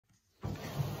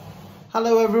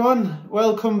Hello everyone,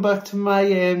 welcome back to my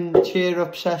cheer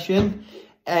up session.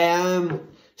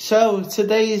 So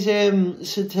today's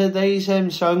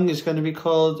song is going to be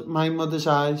called My Mother's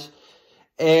Eyes.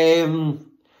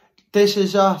 This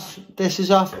is off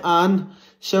Anne.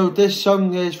 So this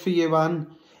song is for you, Anne.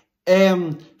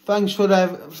 Thanks for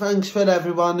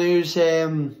everyone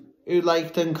who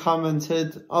liked and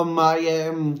commented on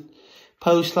my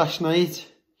post last night.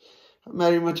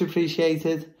 Very much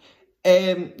appreciated.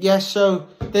 Yes, so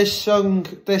this song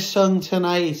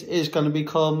tonight is going to be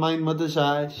called My Mother's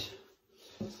Eyes.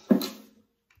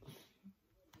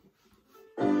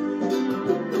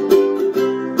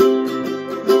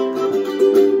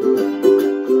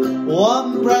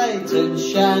 One bright and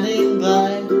shining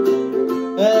light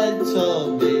had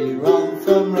told me wrong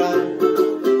from right.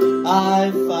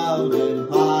 I found in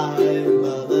my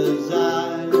mother's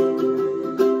eyes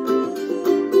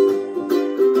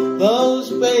those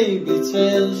baby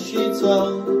tales she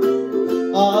told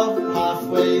of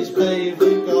pathways paved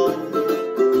with gold.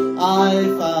 I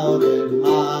found in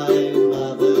my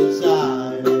mother's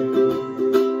eyes,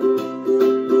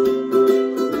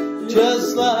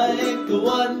 just like a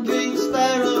wandering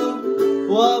sparrow,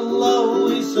 one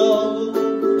lonely soul.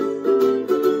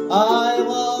 I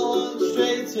walked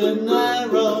straight and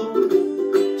narrow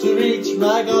to reach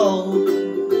my goal.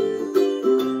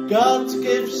 God's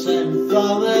gift sent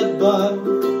from above,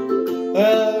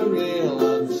 a real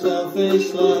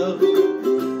unselfish love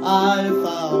I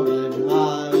found in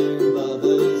my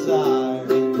mother's eyes.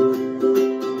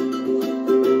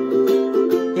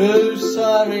 Who's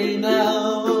sorry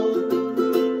now?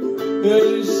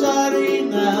 Who's sorry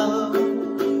now?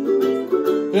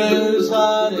 Whose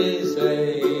heart is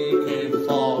aching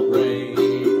for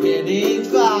breaking each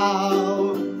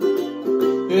vow?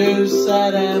 Who's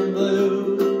sad and blue?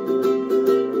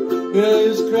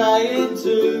 Who's crying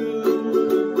too?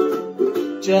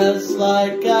 Just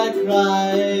like I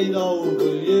cried over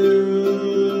you,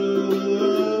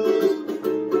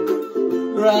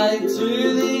 right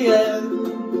to the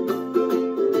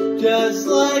end, just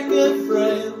like a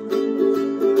friend.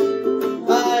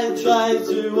 I tried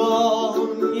to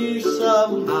warn you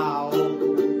somehow.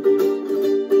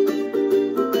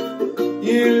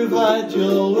 You've had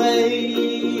your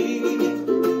way,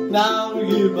 now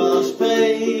you must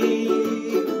pay.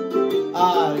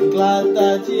 I'm glad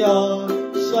that you're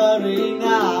sorry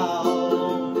now.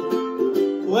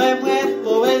 When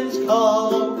the winds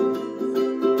call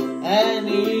and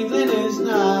evening is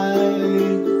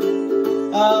nigh,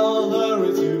 I'll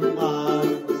hurry to my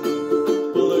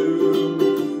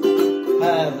blue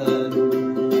heaven.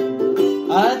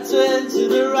 I turn to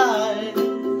the right,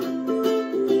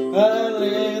 a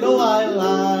little white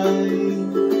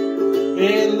line,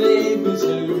 it leads me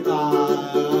to my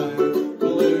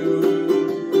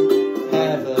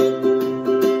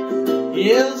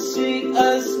you'll see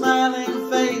a smiling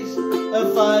face,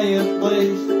 a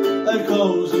fireplace, a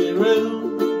cozy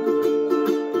room,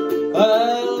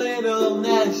 a little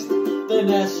nest, the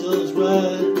nestles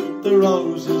where the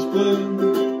roses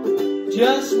bloom.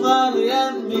 Just Molly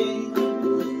and me,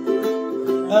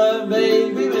 a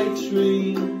baby makes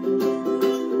dream.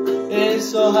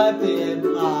 It's so happy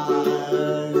in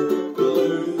my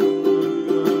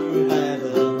blue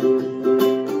heaven.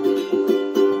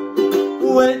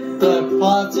 With the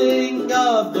parting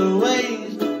of the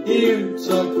ways, you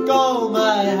took all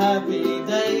my happy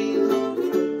days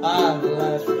and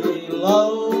left me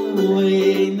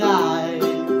lonely night.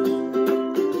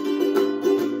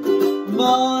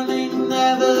 Morning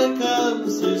never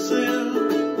comes too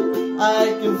soon,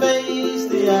 I can face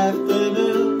the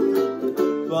afternoon,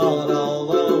 but all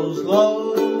those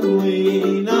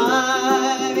lonely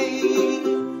nights,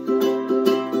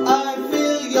 I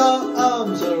feel your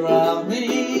arms around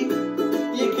me,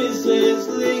 your kisses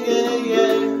linger,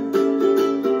 yeah.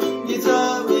 You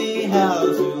taught me how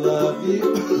to love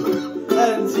you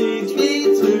and teach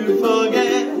me to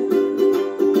forget.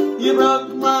 You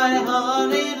broke my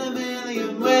heart in a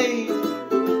million ways,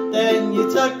 then you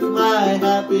took my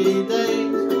happy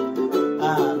days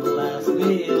and left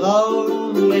me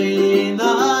lonely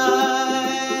nights.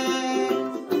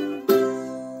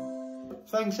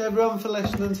 Thanks everyone for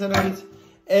listening tonight.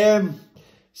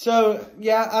 So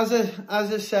yeah, as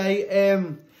I say,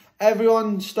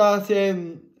 everyone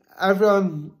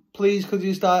please could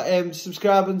you start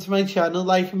subscribing to my channel,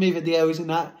 liking my videos and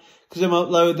that, because I'm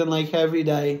uploading like every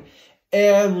day.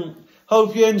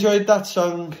 Hope you enjoyed that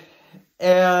song.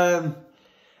 I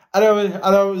know it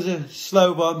was a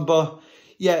slow one, but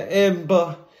yeah,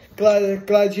 but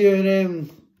glad you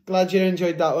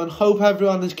enjoyed that one. Hope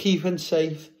everyone is keeping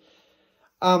safe.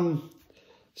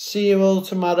 See you all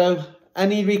tomorrow.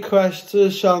 any requests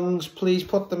or songs, please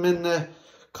put them in the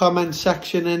comment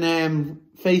section in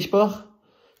Facebook,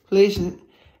 please.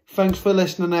 Thanks for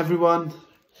listening, everyone.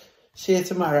 See you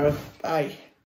tomorrow. Bye.